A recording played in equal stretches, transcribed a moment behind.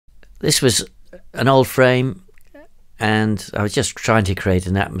This was an old frame, and I was just trying to create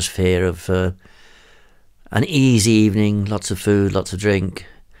an atmosphere of an easy evening, lots of food, lots of drink,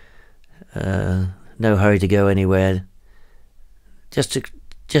 no hurry to go anywhere, just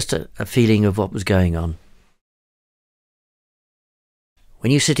a feeling of what was going on.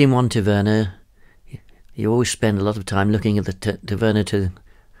 When you sit in one taverna, you always spend a lot of time looking at the taverna to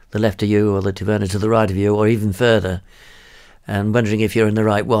the left of you, or the taverna to the right of you, or even further, and wondering if you're in the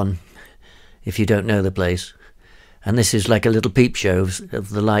right one, if you don't know the place. And this is like a little peep show of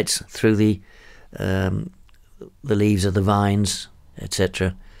the lights through the leaves of the vines,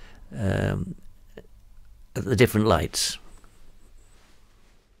 etc. The different lights.